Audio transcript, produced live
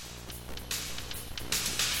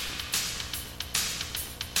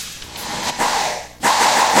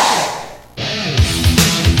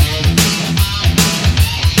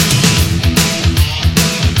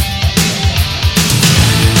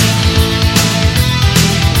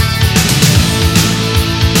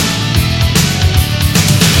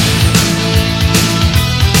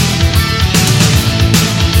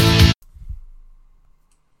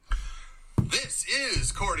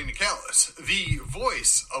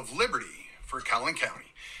voice of liberty for Collin County.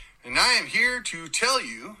 And I am here to tell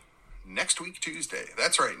you next week Tuesday,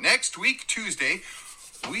 that's right, next week Tuesday,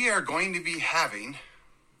 we are going to be having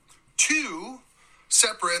 2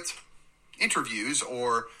 separate interviews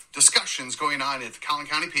or discussions going on at the Collin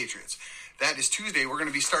County Patriots. That is Tuesday. We're going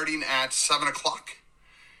to be starting at 7 o'clock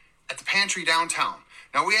at the Pantry downtown.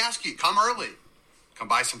 Now we ask you, come early. Come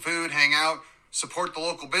buy some food, hang out, support the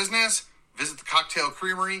local business, visit the Cocktail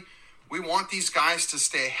Creamery. We want these guys to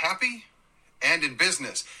stay happy and in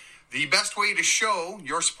business. The best way to show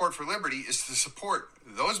your support for liberty is to support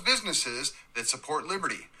those businesses that support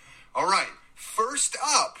liberty. All right, first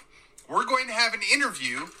up, we're going to have an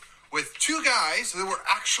interview with 2 guys that were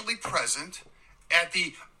actually present at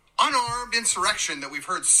the unarmed insurrection that we've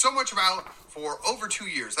heard so much about for over 2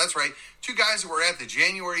 years. That's right, 2 guys that were at the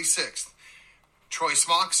January 6th. Troy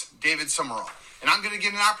Smocks, David Summerall. And I'm going to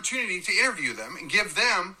get an opportunity to interview them and give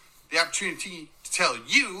them the opportunity to tell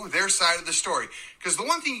you their side of the story. Because the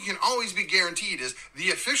one thing you can always be guaranteed is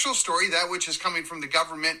the official story, that which is coming from the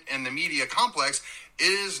government and the media complex,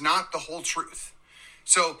 is not the whole truth.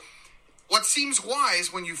 So what seems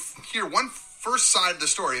wise when you hear one first side of the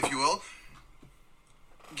story, if you will,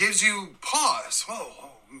 gives you pause. Whoa,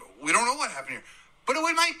 we don't know what happened here. But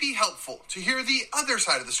it might be helpful to hear the other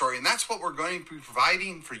side of the story, and that's what we're going to be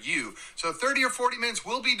providing for you. So 30 or 40 minutes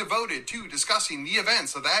will be devoted to discussing the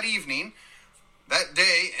events of that evening, that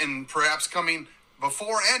day, and perhaps coming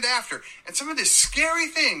before and after, and some of the scary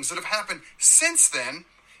things that have happened since then,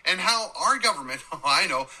 and how our government, I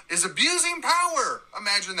know, is abusing power.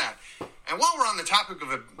 Imagine that. And while we're on the topic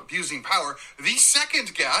of abusing power, the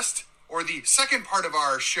second guest, or the second part of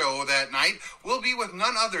our show that night, will be with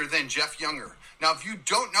none other than Jeff Younger. Now, if you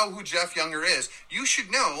don't know who Jeff Younger is, you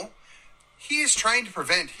should know he is trying to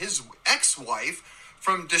prevent his ex-wife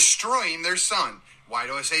from destroying their son. Why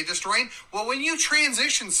do I say destroying? Well, when you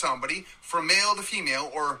transition somebody from male to female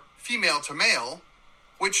or female to male,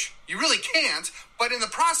 which you really can't, but in the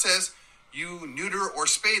process, you neuter or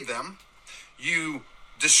spade them, you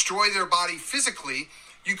destroy their body physically,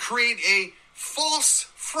 you create a false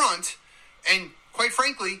front, and quite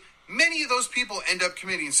frankly, many of those people end up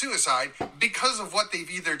committing suicide because of what they've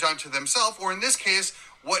either done to themselves, or in this case,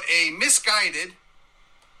 what a misguided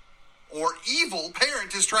or evil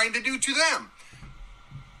parent is trying to do to them.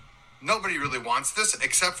 Nobody really wants this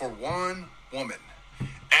except for one woman.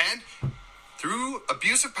 And through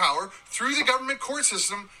abuse of power, through the government court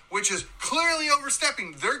system, which is clearly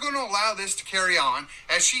overstepping, they're going to allow this to carry on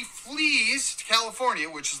as she flees to California,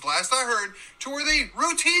 which is the last I heard, to where they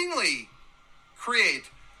routinely create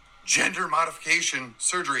gender modification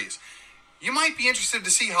surgeries. You might be interested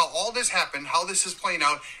to see how all this happened, how this is playing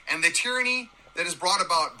out, and the tyranny that is brought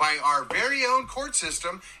about by our very own court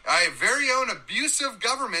system, our very own abusive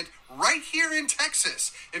government right here in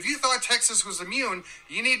Texas. If you thought Texas was immune,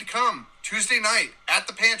 you need to come Tuesday night at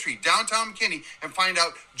the Pantry, downtown McKinney, and find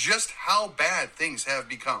out just how bad things have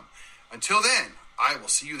become. Until then, I will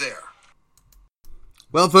see you there.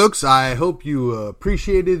 Well, folks, I hope you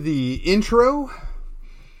appreciated the intro.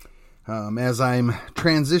 As I'm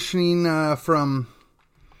transitioning from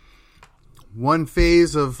one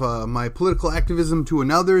phase of my political activism to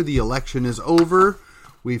another, the election is over.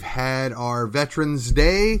 We've had our Veterans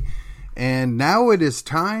Day, and now it is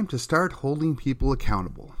time to start holding people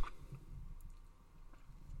accountable.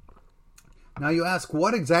 Now you ask,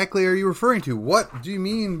 what exactly are you referring to? What do you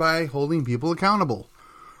mean by holding people accountable?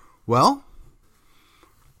 Well,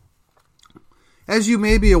 as you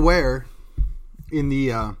may be aware, in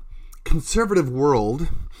the conservative world,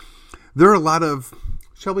 there are a lot of,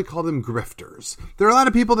 shall we call them, grifters. There are a lot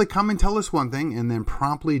of people that come and tell us one thing and then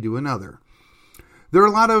promptly do another. There are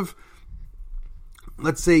a lot of,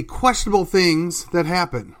 let's say, questionable things that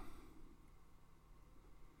happen.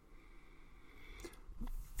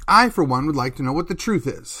 I, for one, would like to know what the truth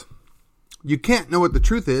is. You can't know what the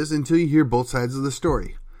truth is until you hear both sides of the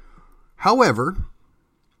story. However,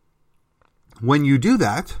 when you do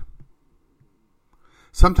that,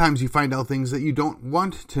 sometimes you find out things that you don't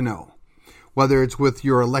want to know, whether it's with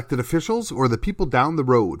your elected officials or the people down the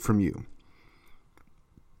road from you.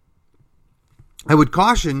 I would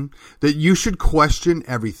caution that you should question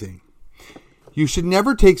everything. You should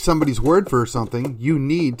never take somebody's word for something. You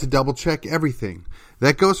need to double check everything.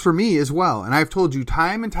 That goes for me as well. And I've told you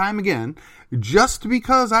time and time again, just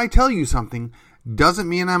because I tell you something doesn't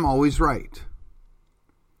mean I'm always right.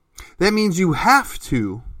 That means you have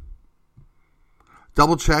to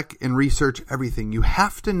double check and research everything. You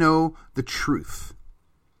have to know the truth.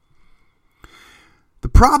 The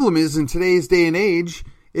problem is, in today's day and age,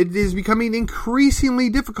 it is becoming increasingly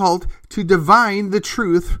difficult to divine the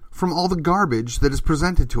truth from all the garbage that is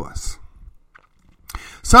presented to us.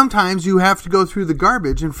 Sometimes you have to go through the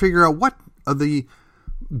garbage and figure out what of the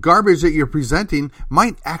garbage that you're presenting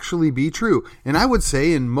might actually be true. And I would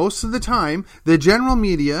say in most of the time, the general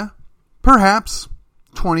media, perhaps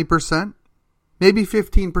 20%, maybe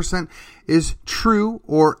 15% is true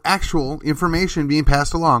or actual information being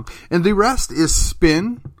passed along. And the rest is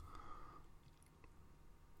spin.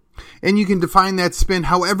 And you can define that spin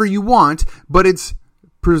however you want, but it's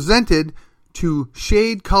presented to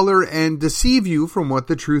shade, color, and deceive you from what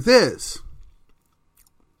the truth is.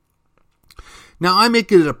 Now, I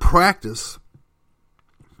make it a practice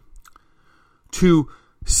to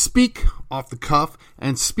speak off the cuff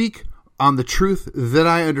and speak on the truth that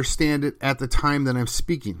I understand it at the time that I'm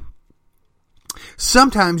speaking.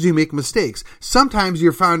 Sometimes you make mistakes. Sometimes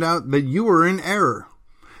you're found out that you were in error.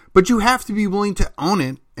 But you have to be willing to own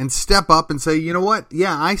it and step up and say, you know what?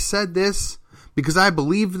 Yeah, I said this because I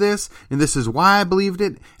believed this, and this is why I believed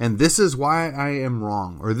it, and this is why I am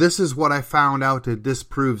wrong, or this is what I found out that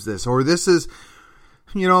disproves this, or this is,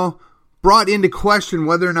 brought into question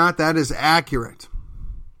whether or not that is accurate.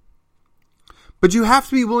 But you have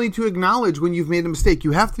to be willing to acknowledge when you've made a mistake.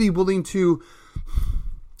 You have to be willing to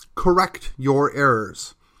correct your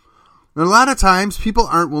errors. And a lot of times, people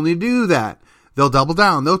aren't willing to do that. They'll double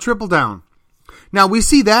down. They'll triple down. Now, we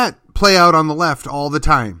see that play out on the left all the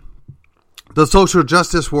time. The social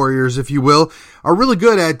justice warriors, if you will, are really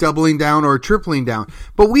good at doubling down or tripling down.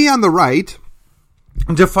 But we on the right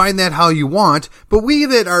define that how you want. But we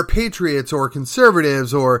that are patriots or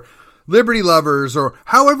conservatives or liberty lovers or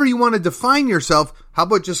however you want to define yourself, how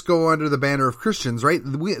about just go under the banner of Christians, right?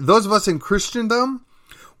 Those of us in Christendom,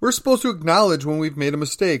 we're supposed to acknowledge when we've made a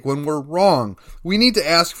mistake, when we're wrong. We need to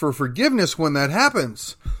ask for forgiveness when that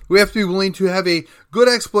happens. We have to be willing to have a good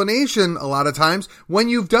explanation a lot of times when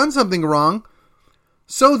you've done something wrong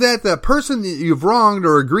so that the person that you've wronged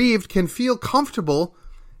or aggrieved can feel comfortable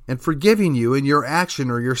and forgiving you in your action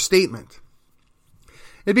or your statement.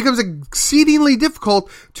 It becomes exceedingly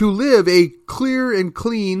difficult to live a clear and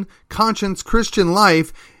clean conscience Christian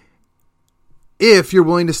life if you're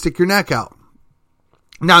willing to stick your neck out.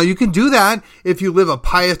 Now, you can do that if you live a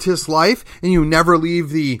pietist life and you never leave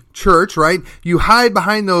the church, right? You hide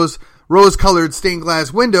behind those rose-colored stained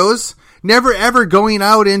glass windows, never ever going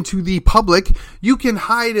out into the public. You can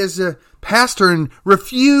hide as a pastor and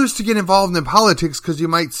refuse to get involved in politics because you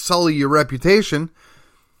might sully your reputation.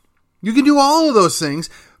 You can do all of those things,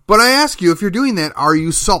 but I ask you, if you're doing that, are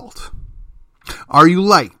you salt? Are you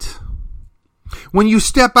light? When you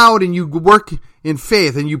step out and you work in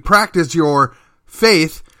faith and you practice your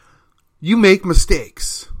faith, you make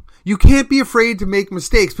mistakes. You can't be afraid to make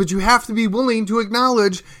mistakes, but you have to be willing to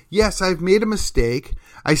acknowledge, yes, I've made a mistake.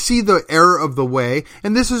 I see the error of the way,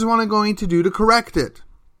 and this is what I'm going to do to correct it.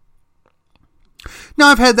 Now,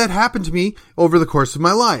 I've had that happen to me over the course of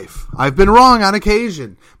my life. I've been wrong on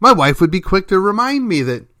occasion. My wife would be quick to remind me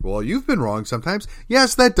that, well, you've been wrong sometimes.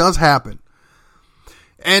 Yes, that does happen.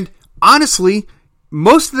 And honestly,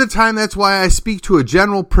 most of the time, that's why I speak to a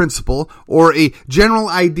general principle or a general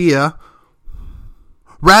idea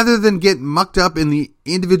rather than get mucked up in the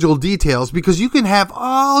individual details, because you can have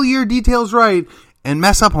all your details right and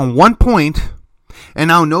mess up on one point, and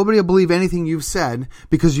now nobody will believe anything you've said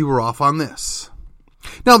because you were off on this.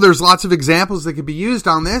 Now, there's lots of examples that could be used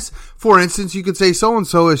on this. For instance, you could say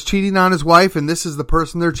so-and-so is cheating on his wife, and this is the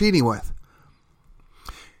person they're cheating with.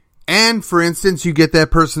 And, for instance, you get that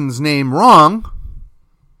person's name wrong.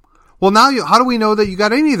 Well, now, how do we know that you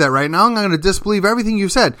got any of that right? Now I'm going to disbelieve everything you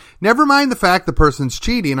said. Never mind the fact the person's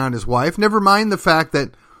cheating on his wife. Never mind the fact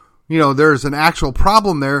that, there's an actual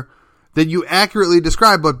problem there that you accurately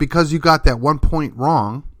described, but because you got that one point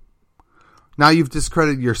wrong, now you've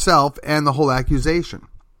discredited yourself and the whole accusation.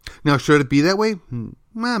 Now, should it be that way?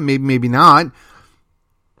 Well, maybe not.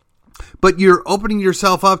 But you're opening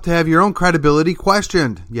yourself up to have your own credibility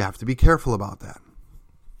questioned. You have to be careful about that.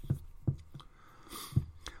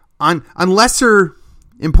 On lesser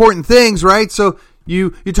important things, right? So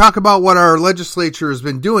you talk about what our legislature has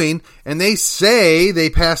been doing, and they say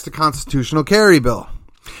they passed a constitutional carry bill.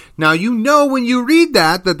 Now, when you read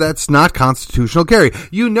that's not constitutional carry.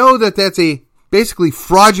 You know that that's a basically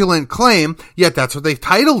fraudulent claim, yet that's what they've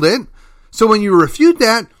titled it. So when you refute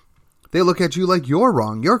that, they look at you like you're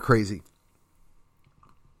wrong, you're crazy.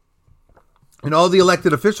 And all the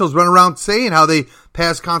elected officials run around saying how they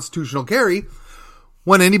passed constitutional carry,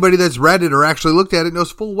 when anybody that's read it or actually looked at it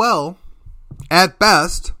knows full well, at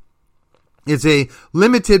best, it's a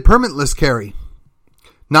limited permitless carry,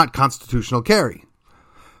 not constitutional carry.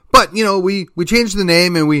 But, we changed the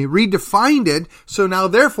name and we redefined it, so now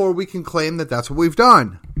therefore we can claim that that's what we've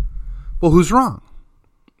done. Well, who's wrong?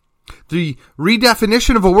 The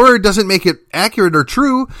redefinition of a word doesn't make it accurate or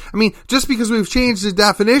true. I mean, just because we've changed the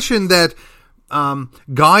definition that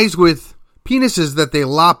guys with penises that they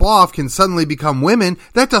lop off can suddenly become women,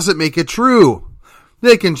 that doesn't make it true.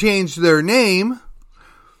 They can change their name,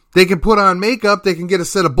 they can put on makeup, they can get a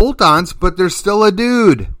set of bolt-ons, but they're still a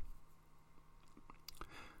dude.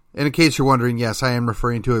 And in case you're wondering, yes, I am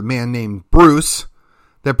referring to a man named Bruce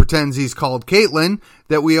that pretends he's called Caitlyn,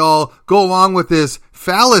 that we all go along with this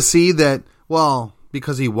fallacy that, well,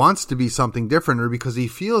 because he wants to be something different or because he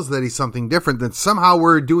feels that he's something different, that somehow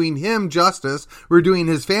we're doing him justice, we're doing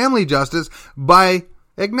his family justice by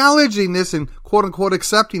acknowledging this and quote-unquote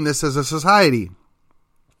accepting this as a society.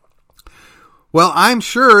 Well, I'm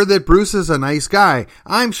sure that Bruce is a nice guy.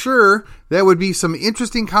 I'm sure there would be some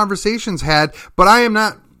interesting conversations had, but I am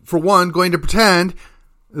not, for one, going to pretend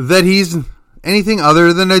that he's anything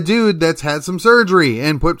other than a dude that's had some surgery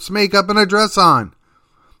and puts makeup and a dress on.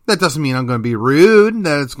 That doesn't mean I'm going to be rude.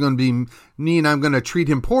 That it's going to mean I'm going to treat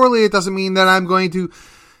him poorly. It doesn't mean that I'm going to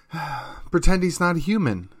pretend he's not a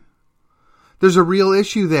human. There's a real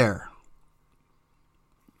issue there.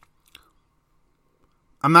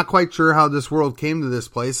 I'm not quite sure how this world came to this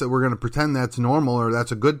place that we're going to pretend that's normal or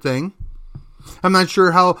that's a good thing. I'm not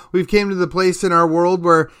sure how we've came to the place in our world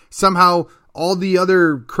where somehow all the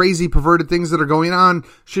other crazy perverted things that are going on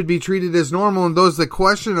should be treated as normal, and those that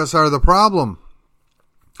question us are the problem.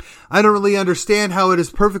 I don't really understand how it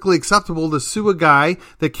is perfectly acceptable to sue a guy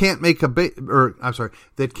that can't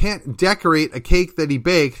that can't decorate a cake that he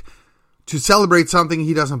baked to celebrate something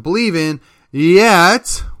he doesn't believe in,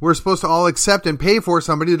 yet we're supposed to all accept and pay for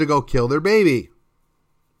somebody to go kill their baby.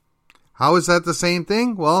 How is that the same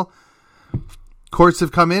thing? Well, courts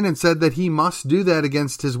have come in and said that he must do that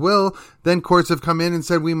against his will. Then courts have come in and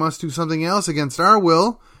said we must do something else against our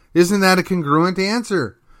will. Isn't that a congruent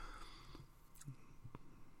answer?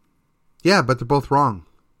 Yeah, but they're both wrong.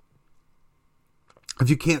 If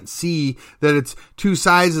you can't see that it's two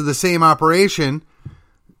sides of the same operation,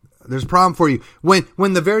 there's a problem for you.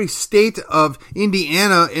 When the very state of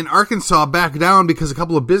Indiana and Arkansas backed down because a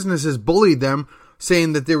couple of businesses bullied them,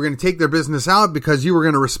 saying that they were going to take their business out because you were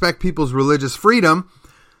going to respect people's religious freedom,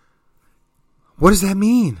 what does that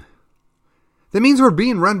mean? That means we're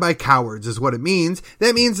being run by cowards is what it means.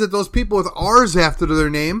 That means that those people with R's after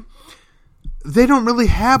their name, they don't really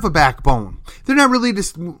have a backbone. They're not really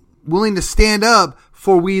just willing to stand up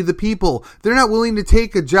for we the people. They're not willing to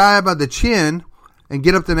take a jab on the chin and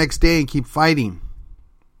get up the next day and keep fighting.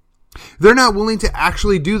 They're not willing to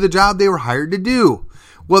actually do the job they were hired to do.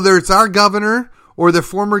 Whether it's our governor or the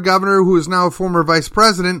former governor who is now a former vice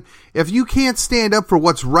president, if you can't stand up for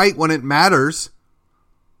what's right when it matters,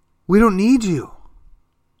 we don't need you.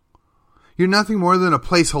 You're nothing more than a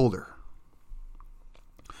placeholder.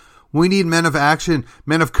 We need men of action,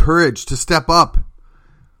 men of courage to step up,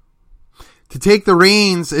 to take the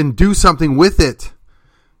reins and do something with it.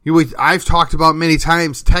 I've talked about many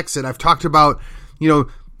times, Texas. I've talked about,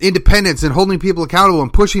 independence and holding people accountable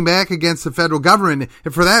and pushing back against the federal government.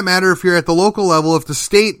 And for that matter, if you're at the local level, if the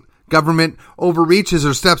state government overreaches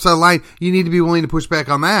or steps out of line, you need to be willing to push back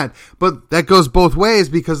on that. But that goes both ways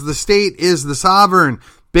because the state is the sovereign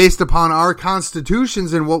based upon our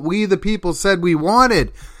constitutions and what we, the people, said we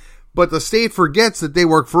wanted. But the state forgets that they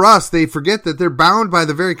work for us. They forget that they're bound by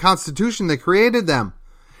the very constitution that created them.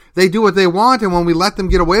 They do what they want, and when we let them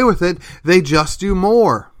get away with it, they just do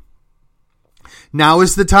more. Now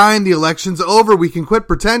is the time. The election's over. We can quit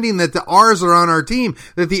pretending that the R's are on our team,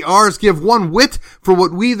 that the R's give one whit for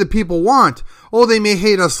what we, the people, want. Oh, they may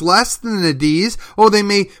hate us less than the D's. Oh, they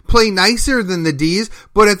may play nicer than the D's.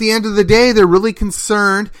 But at the end of the day, they're really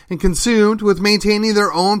concerned and consumed with maintaining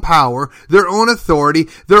their own power, their own authority,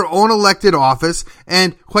 their own elected office,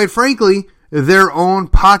 and quite frankly, their own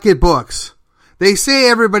pocketbooks. They say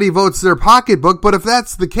everybody votes their pocketbook, but if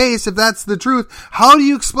that's the case, if that's the truth, how do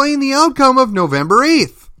you explain the outcome of November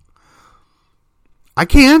 8th? I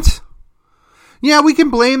can't. Yeah, we can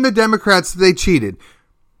blame the Democrats that they cheated.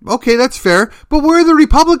 Okay, that's fair. But where are the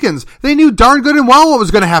Republicans? They knew darn good and well what was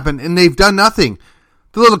going to happen, and they've done nothing.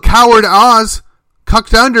 The little coward Oz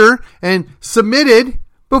cucked under and submitted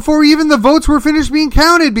before even the votes were finished being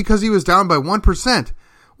counted because he was down by 1%.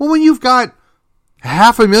 Well, when you've got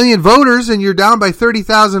 500,000 voters and you're down by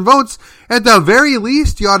 30,000 votes, at the very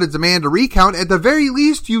least you ought to demand a recount. At the very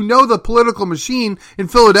least, the political machine in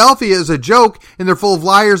Philadelphia is a joke and they're full of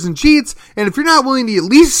liars and cheats. And if you're not willing to at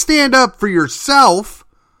least stand up for yourself,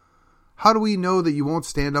 How do we know that you won't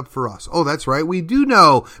stand up for us? Oh, that's right. We do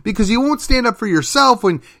know, because you won't stand up for yourself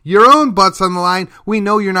when your own butt's on the line. We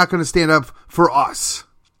know you're not going to stand up for us.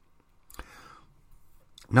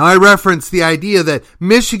 Now, I referenced the idea that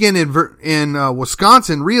Michigan and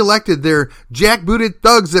Wisconsin reelected their jackbooted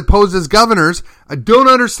thugs that posed as governors. I don't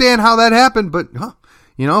understand how that happened, but,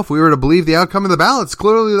 if we were to believe the outcome of the ballots,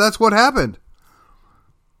 clearly that's what happened.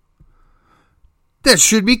 That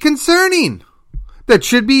should be concerning. That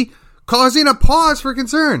should be causing a pause for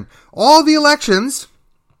concern. All the elections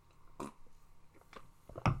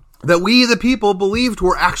that we, the people, believed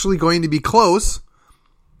were actually going to be close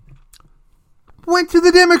went to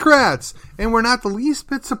the Democrats. And we're not the least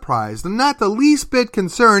bit surprised and not the least bit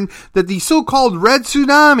concerned that the so-called red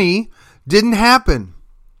tsunami didn't happen.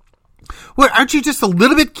 Well, aren't you just a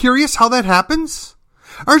little bit curious how that happens?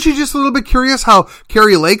 Aren't you just a little bit curious how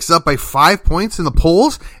Kari Lake's up by 5 points in the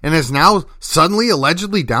polls and is now suddenly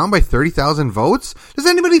allegedly down by 30,000 votes? Does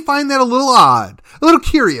anybody find that a little odd? A little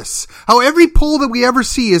curious? How every poll that we ever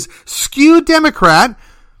see is skewed Democrat,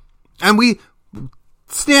 and we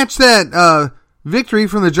snatch that victory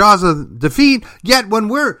from the jaws of defeat, yet when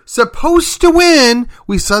we're supposed to win,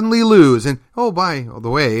 we suddenly lose. And, by the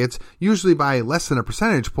way, it's usually by less than a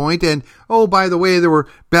percentage point. And, by the way, there were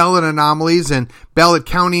ballot anomalies and ballot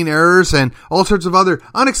counting errors and all sorts of other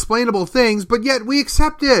unexplainable things, but yet we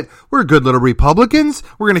accept it. We're good little Republicans.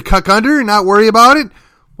 We're going to cuck under and not worry about it.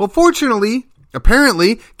 Well, fortunately,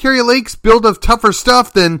 apparently, Kari Lake's built of tougher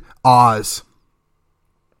stuff than Oz.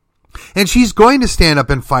 And she's going to stand up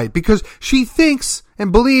and fight because she thinks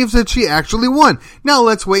and believes that she actually won. Now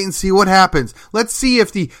let's wait and see what happens. Let's see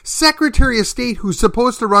if the Secretary of State who's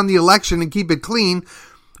supposed to run the election and keep it clean,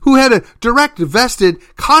 who had a direct vested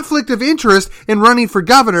conflict of interest in running for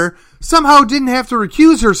governor, somehow didn't have to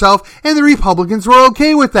recuse herself, and the Republicans were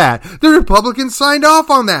okay with that. The Republicans signed off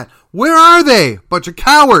on that. Where are they? Bunch of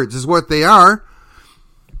cowards is what they are.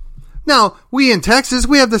 Now, we in Texas,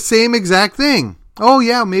 we have the same exact thing. Oh,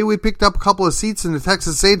 yeah, maybe we picked up a couple of seats in the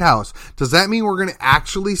Texas State House. Does that mean we're going to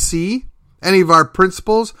actually see any of our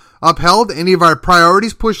principles upheld, any of our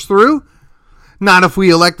priorities pushed through? Not if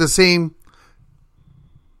we elect the same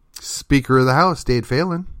Speaker of the House, Dade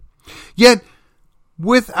Phelan. Yet,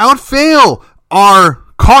 without fail, our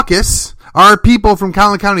caucus, our people from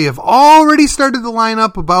Collin County have already started to line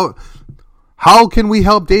up about how can we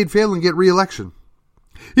help Dade Phelan get re-election.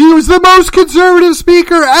 He was the most conservative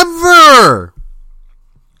speaker ever!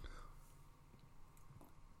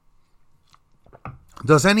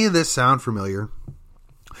 Does any of this sound familiar?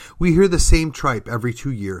 We hear the same tripe every 2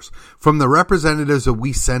 years from the representatives that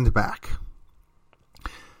we send back.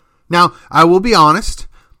 Now, I will be honest,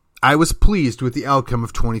 I was pleased with the outcome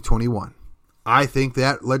of 2021. I think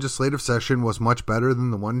that legislative session was much better than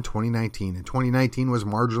the one in 2019, and 2019 was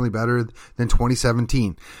marginally better than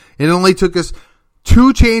 2017. It only took us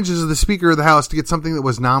 2 changes of the Speaker of the House to get something that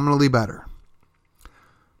was nominally better.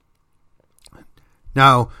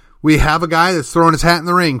 Now, we have a guy that's throwing his hat in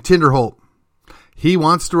the ring, Tinderholt. He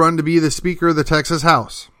wants to run to be the Speaker of the Texas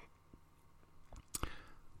House.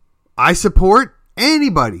 I support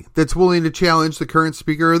anybody that's willing to challenge the current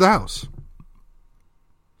Speaker of the House.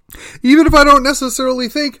 Even if I don't necessarily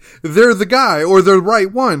think they're the guy or the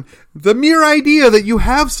right one, the mere idea that you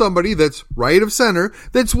have somebody that's right of center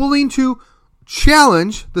that's willing to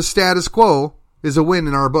challenge the status quo is a win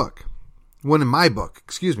in our book. Win in my book,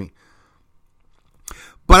 excuse me.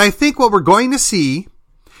 But I think what we're going to see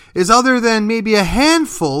is, other than maybe a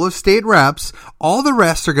handful of state reps, all the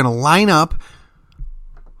rest are going to line up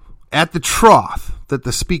at the trough that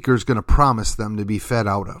the speaker is going to promise them to be fed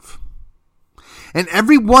out of. And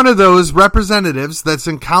every one of those representatives that's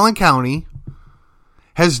in Collin County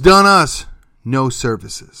has done us no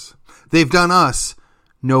services. They've done us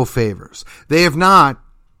no favors. They have not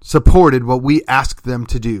supported what we asked them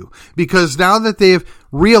to do. Because now that they've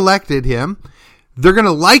reelected him, they're going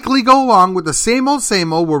to likely go along with the same old,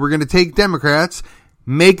 where we're going to take Democrats,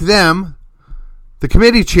 make them the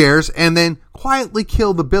committee chairs, and then quietly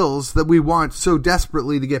kill the bills that we want so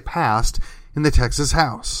desperately to get passed in the Texas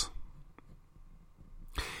House.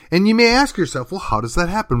 And you may ask yourself, well, how does that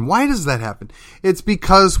happen? Why does that happen? It's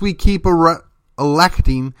because we keep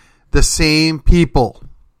electing the same people.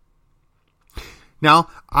 Now,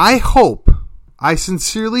 I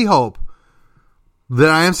sincerely hope that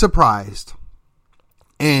I am surprised,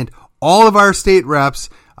 and all of our state reps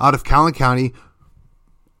out of Collin County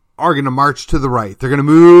are going to march to the right. They're going to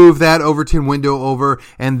move that Overton window over,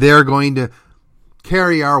 and they're going to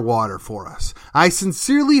carry our water for us. I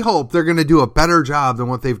sincerely hope they're going to do a better job than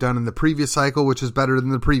what they've done in the previous cycle, which is better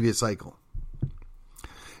than the previous cycle.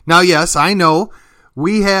 Now, yes, I know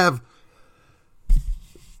we have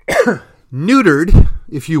neutered,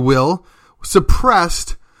 if you will,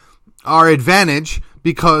 suppressed our advantage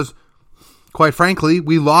because, quite frankly,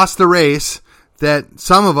 we lost the race that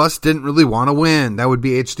some of us didn't really want to win. That would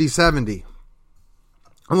be HD 70.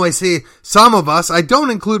 And when I say some of us, I don't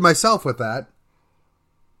include myself with that.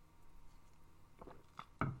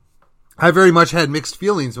 I very much had mixed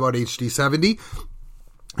feelings about HD 70.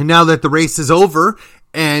 And now that the race is over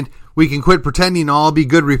and we can quit pretending to all be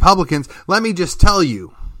good Republicans, let me just tell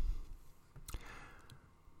you,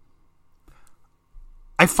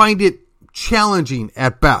 I find it challenging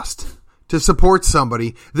at best to support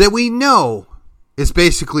somebody that we know is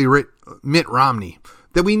basically Mitt Romney,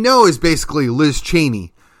 that we know is basically Liz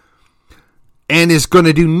Cheney, and is going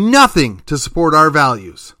to do nothing to support our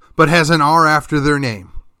values, but has an R after their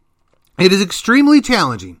name. It is extremely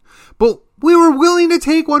challenging, but we were willing to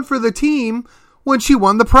take one for the team when she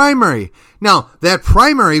won the primary. Now, that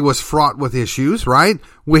primary was fraught with issues, right?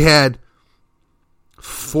 We had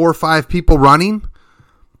 4 or 5 people running,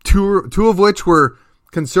 two of which were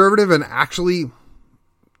conservative and actually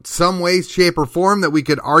some way, shape, or form that we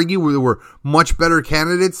could argue were much better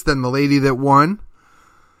candidates than the lady that won.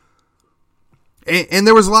 And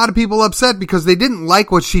there was a lot of people upset because they didn't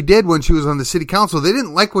like what she did when she was on the city council. They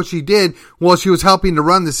didn't like what she did while she was helping to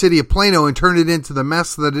run the city of Plano and turn it into the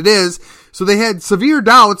mess that it is. So they had severe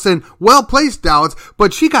doubts and well-placed doubts,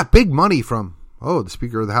 but she got big money from, the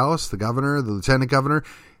Speaker of the House, the governor, the lieutenant governor.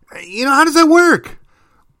 How does that work?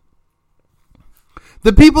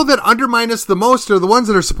 The people that undermine us the most are the ones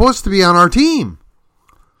that are supposed to be on our team.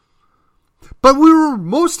 But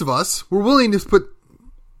most of us were willing to put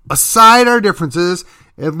aside our differences.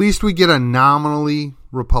 At least we get a nominally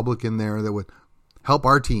Republican there that would help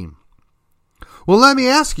our team. Well, let me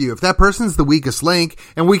ask you, if that person's the weakest link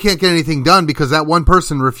and we can't get anything done because that one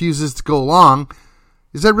person refuses to go along,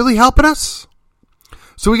 is that really helping us?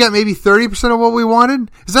 So we got maybe 30% of what we wanted?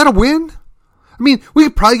 Is that a win? I mean, we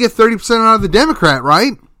could probably get 30% out of the Democrat,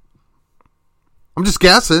 right? I'm just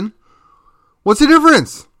guessing. What's the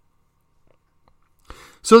difference?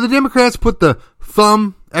 So the Democrats put the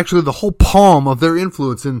thumb, actually the whole palm of their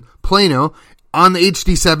influence in Plano on the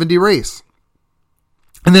HD 70 race.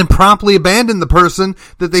 And then promptly abandoned the person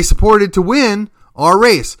that they supported to win our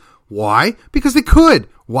race. Why? Because they could.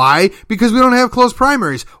 Why? Because we don't have close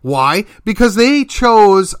primaries. Why? Because they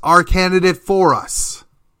chose our candidate for us.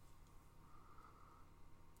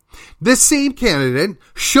 This same candidate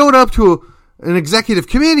showed up to an executive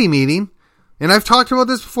committee meeting, and I've talked about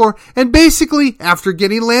this before, and basically, after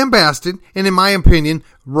getting lambasted, and in my opinion,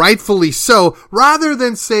 rightfully so, rather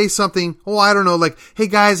than say something, like, hey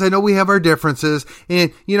guys, I know we have our differences,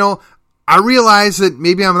 and, I realize that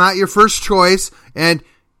maybe I'm not your first choice, and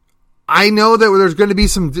I know that there's going to be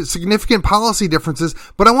some significant policy differences,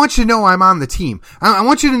 but I want you to know I'm on the team. I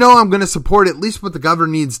want you to know I'm going to support at least what the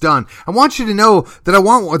governor needs done. I want you to know that I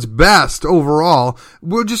want what's best overall.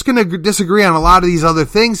 We're just going to disagree on a lot of these other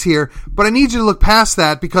things here, but I need you to look past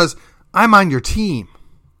that because I'm on your team.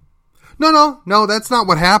 No, that's not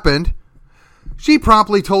what happened. She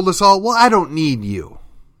promptly told us all, I don't need you.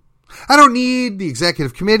 I don't need the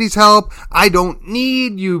executive committee's help. I don't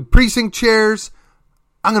need you precinct chairs.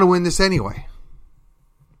 I'm going to win this anyway.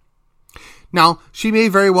 Now, she may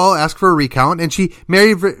very well ask for a recount, and she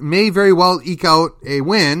may very well eke out a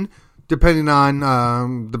win, depending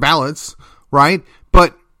on the ballots, right?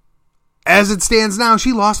 But as it stands now,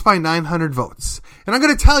 she lost by 900 votes. And I'm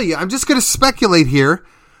going to tell you, I'm just going to speculate here,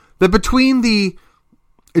 that between the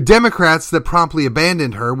Democrats that promptly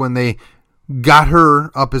abandoned her when they got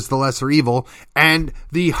her up as the lesser evil, and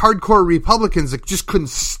the hardcore Republicans that just couldn't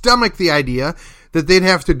stomach the idea that they'd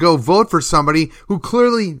have to go vote for somebody who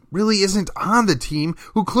clearly really isn't on the team,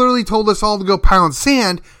 who clearly told us all to go pound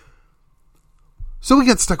sand. So we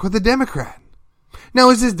got stuck with the Democrat. Now,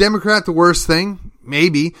 is this Democrat the worst thing?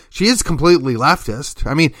 Maybe. She is completely leftist.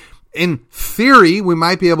 I mean, in theory, we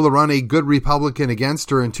might be able to run a good Republican against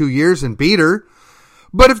her in 2 years and beat her.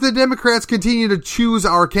 But if the Democrats continue to choose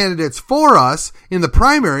our candidates for us in the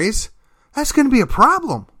primaries, that's going to be a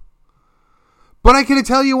problem. But I can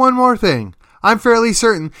tell you one more thing. I'm fairly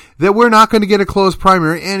certain that we're not going to get a close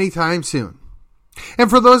primary anytime soon. And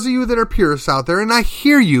for those of you that are purists out there, and I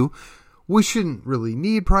hear you, we shouldn't really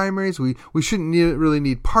need primaries. We shouldn't really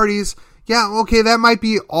need parties. Yeah, okay, that might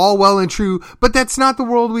be all well and true, but that's not the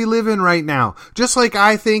world we live in right now. Just like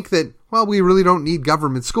I think that well, we really don't need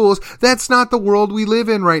government schools. That's not the world we live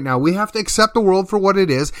in right now. We have to accept the world for what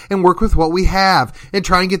it is and work with what we have and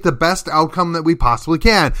try and get the best outcome that we possibly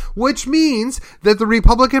can, which means that the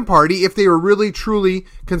Republican Party, if they are really truly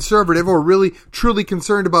conservative or really truly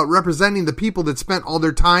concerned about representing the people that spent all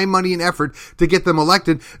their time, money, and effort to get them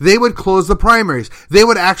elected, they would close the primaries. They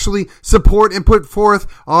would actually support and put forth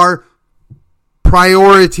our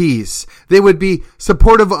priorities. They would be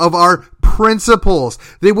supportive of our principles.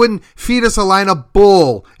 They wouldn't feed us a line of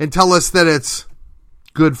bull and tell us that it's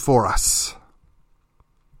good for us.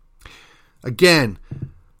 Again,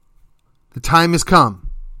 the time has come.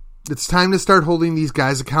 It's time to start holding these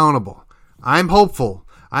guys accountable. I'm hopeful.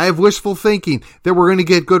 I have wishful thinking that we're going to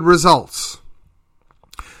get good results.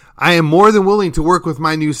 I am more than willing to work with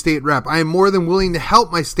my new state rep. I am more than willing to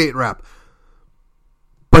help my state rep.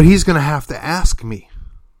 But he's going to have to ask me.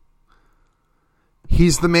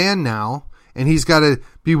 He's the man now, and he's got to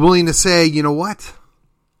be willing to say, you know what?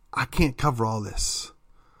 I can't cover all this.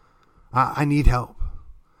 I need help.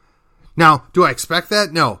 Now, do I expect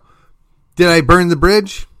that? No. Did I burn the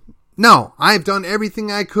bridge? No. I've done everything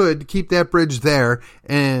I could to keep that bridge there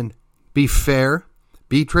and be fair,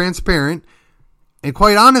 be transparent, and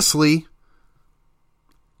quite honestly,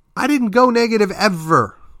 I didn't go negative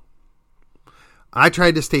ever. I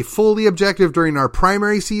tried to stay fully objective during our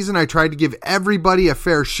primary season. I tried to give everybody a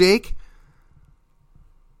fair shake.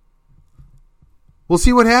 We'll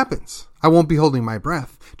see what happens. I won't be holding my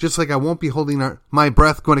breath, just like I won't be holding my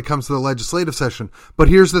breath when it comes to the legislative session. But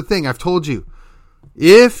here's the thing. I've told you,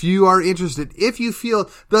 if you are interested, if you feel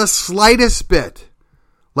the slightest bit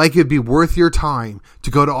like it'd be worth your time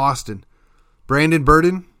to go to Austin, Brandon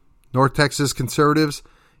Burden, North Texas Conservatives,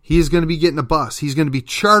 he's going to be getting a bus. He's going to be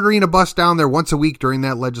chartering a bus down there once a week during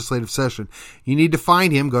that legislative session. You need to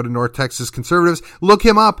find him. Go to North Texas Conservatives. Look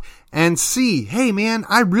him up and see, hey, man,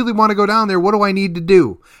 I really want to go down there. What do I need to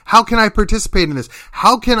do? How can I participate in this?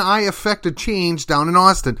 How can I affect a change down in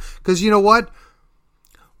Austin? Because you know what?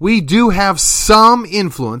 We do have some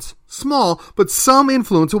influence, small, but some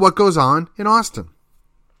influence of what goes on in Austin.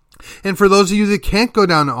 And for those of you that can't go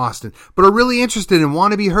down to Austin, but are really interested and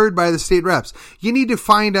want to be heard by the state reps, you need to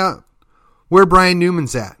find out where Brian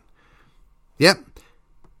Newman's at. Yep.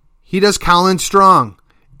 He does Colin Strong.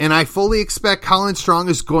 And I fully expect Colin Strong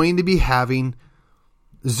is going to be having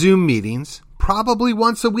Zoom meetings probably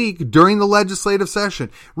once a week during the legislative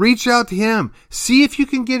session. Reach out to him. See if you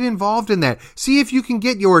can get involved in that. See if you can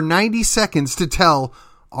get your 90 seconds to tell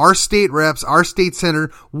our state reps, our state senator,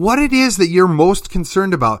 what it is that you're most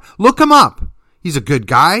concerned about. Look him up. He's a good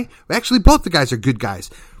guy. Actually, both the guys are good guys.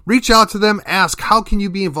 Reach out to them. Ask, how can you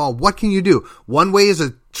be involved? What can you do? One way is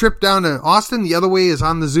a trip down to Austin. The other way is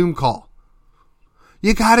on the Zoom call.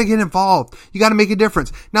 You got to get involved. You got to make a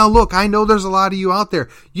difference. Now, look, I know there's a lot of you out there.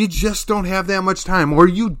 You just don't have that much time, or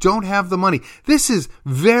you don't have the money. This is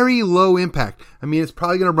very low impact. I mean, it's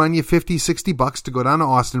probably going to run you $50, $60 to go down to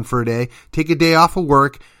Austin for a day, take a day off of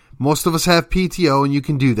work. Most of us have PTO, and you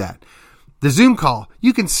can do that. The Zoom call,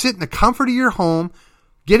 you can sit in the comfort of your home,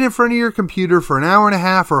 get in front of your computer for an hour and a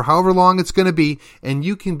half or however long it's going to be, and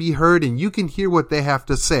you can be heard and you can hear what they have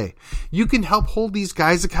to say. You can help hold these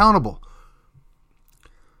guys accountable.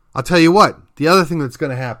 I'll tell you what, the other thing that's going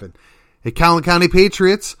to happen, at Calhoun County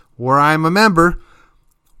Patriots, where I'm a member,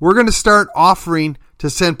 we're going to start offering to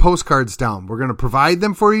send postcards down. We're going to provide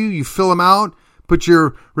them for you. You fill them out, put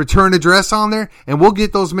your return address on there, and we'll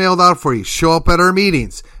get those mailed out for you. Show up at our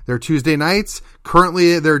meetings. They're Tuesday nights.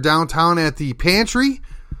 Currently, they're downtown at the Pantry.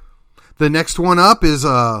 The next one up is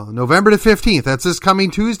November the 15th. That's this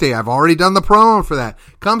coming Tuesday. I've already done the promo for that.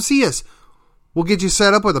 Come see us. We'll get you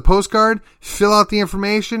set up with a postcard, fill out the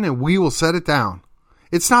information, and we will set it down.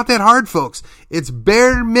 It's not that hard, folks. It's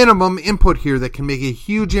bare minimum input here that can make a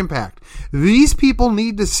huge impact. These people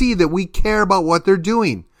need to see that we care about what they're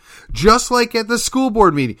doing. Just like at the school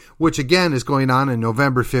board meeting, which again is going on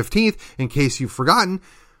November 15th, in case you've forgotten.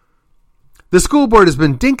 The school board has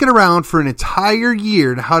been dinking around for an entire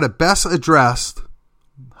year to how to best address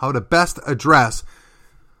a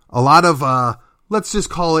lot of, let's just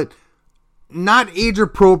call it, not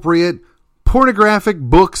age-appropriate pornographic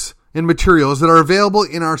books and materials that are available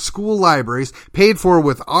in our school libraries, paid for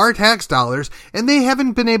with our tax dollars, and they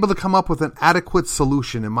haven't been able to come up with an adequate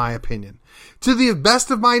solution, in my opinion. To the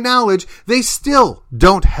best of my knowledge, they still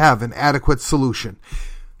don't have an adequate solution.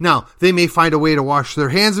 Now, they may find a way to wash their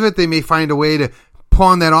hands of it. They may find a way to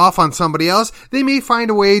pawn that off on somebody else. They may find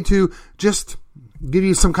a way to just give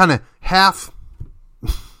you some kind of half...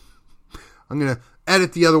 I'm going to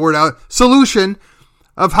edit the other word out, solution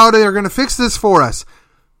of how they're going to fix this for us.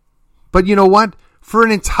 But you know what? For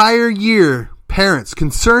an entire year, parents,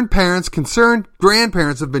 concerned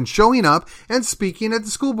grandparents have been showing up and speaking at the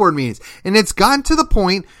school board meetings. And it's gotten to the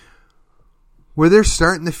point where they're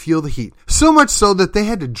starting to feel the heat. So much so that they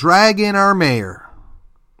had to drag in our mayor.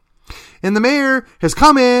 And the mayor has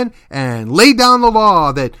come in and laid down the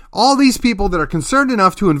law that all these people that are concerned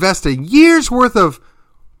enough to invest a year's worth of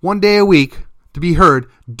 1 day a week to be heard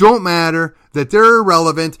don't matter, that they're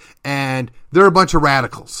irrelevant, and they're a bunch of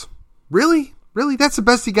radicals. Really? Really? That's the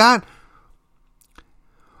best he got?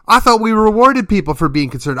 I thought we rewarded people for being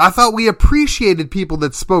concerned. I thought we appreciated people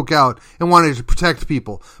that spoke out and wanted to protect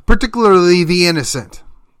people, particularly the innocent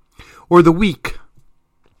or the weak.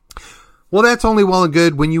 Well, that's only well and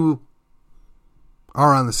good when you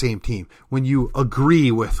are on the same team, when you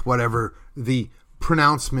agree with whatever the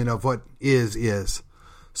pronouncement of what is.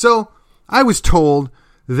 So I was told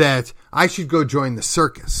that I should go join the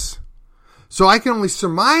circus. So I can only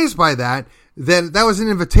surmise by that was an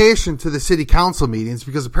invitation to the city council meetings,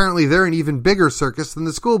 because apparently they're an even bigger circus than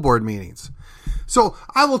the school board meetings. So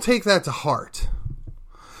I will take that to heart.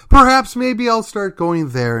 Perhaps maybe I'll start going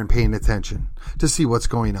there and paying attention to see what's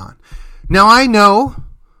going on. Now I know,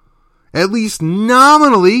 at least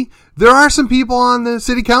nominally, there are some people on the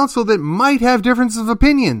city council that might have differences of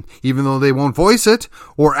opinion, even though they won't voice it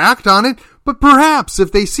or act on it. But perhaps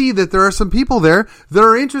if they see that there are some people there that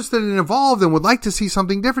are interested and involved and would like to see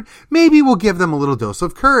something different, maybe we'll give them a little dose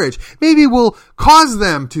of courage. Maybe we'll cause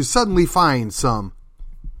them to suddenly find some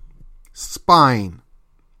spine.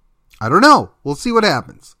 I don't know. We'll see what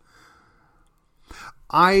happens.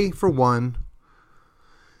 I, for one,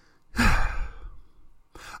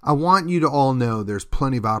 I want you to all know there's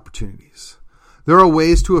plenty of opportunities. There are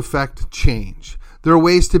ways to affect change. There are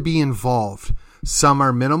ways to be involved. Some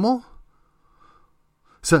are minimal.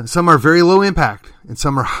 Some are very low impact, and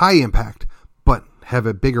some are high impact, but have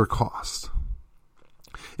a bigger cost.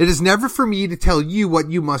 It is never for me to tell you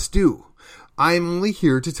what you must do. I am only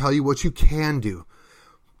here to tell you what you can do,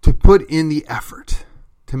 to put in the effort,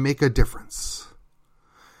 to make a difference.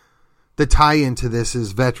 The tie-in to this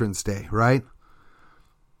is Veterans Day, right?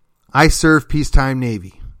 I serve peacetime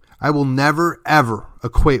Navy. I will never, ever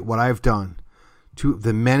equate what I've done to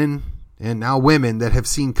the men and now women that have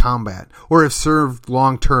seen combat or have served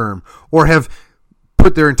long term or have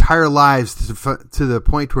put their entire lives to the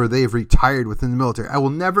point where they have retired within the military. I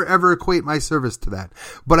will never, ever equate my service to that.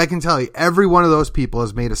 But I can tell you, every one of those people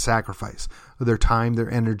has made a sacrifice of their time,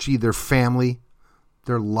 their energy, their family,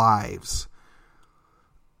 their lives.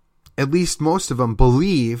 At least most of them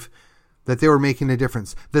believe that they were making a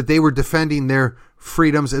difference, that they were defending their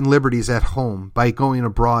freedoms and liberties at home by going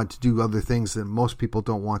abroad to do other things that most people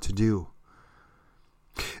don't want to do.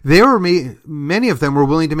 Many of them were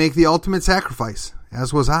willing to make the ultimate sacrifice,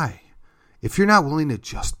 as was I. If you're not willing to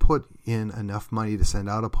just put in enough money to send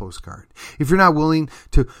out a postcard, if you're not willing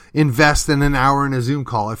to invest in an hour in a Zoom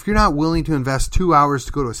call, if you're not willing to invest 2 hours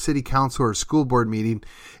to go to a city council or a school board meeting,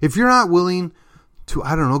 if you're not willing to,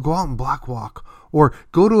 go out and block walk or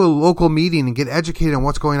go to a local meeting and get educated on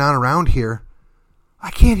what's going on around here,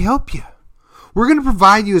 I can't help you. We're going to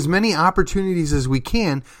provide you as many opportunities as we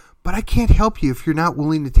can, but I can't help you if you're not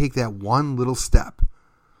willing to take that one little step.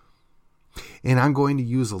 And I'm going to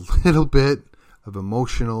use a little bit of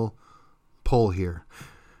emotional pull here.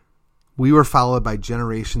 We were followed by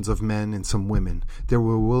generations of men and some women that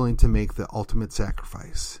were willing to make the ultimate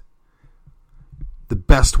sacrifice. The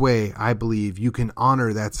best way, I believe, you can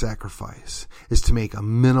honor that sacrifice is to make a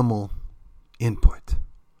minimal input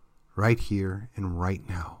right here and right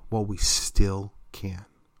now while we still can.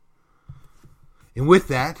 And with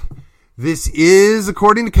that, this is,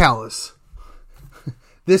 according to Callus,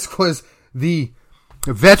 this was the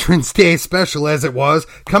Veterans Day special, as it was,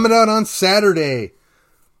 coming out on Saturday.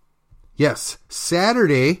 Yes,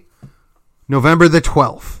 Saturday, November the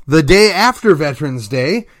 12th, the day after Veterans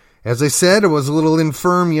Day. As I said, I was a little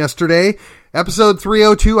infirm yesterday. Episode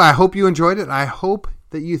 302, I hope you enjoyed it. I hope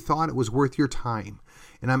that you thought it was worth your time.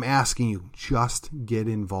 And I'm asking you, just get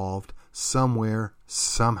involved somewhere,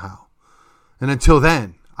 somehow. And until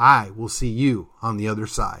then, I will see you on the other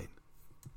side.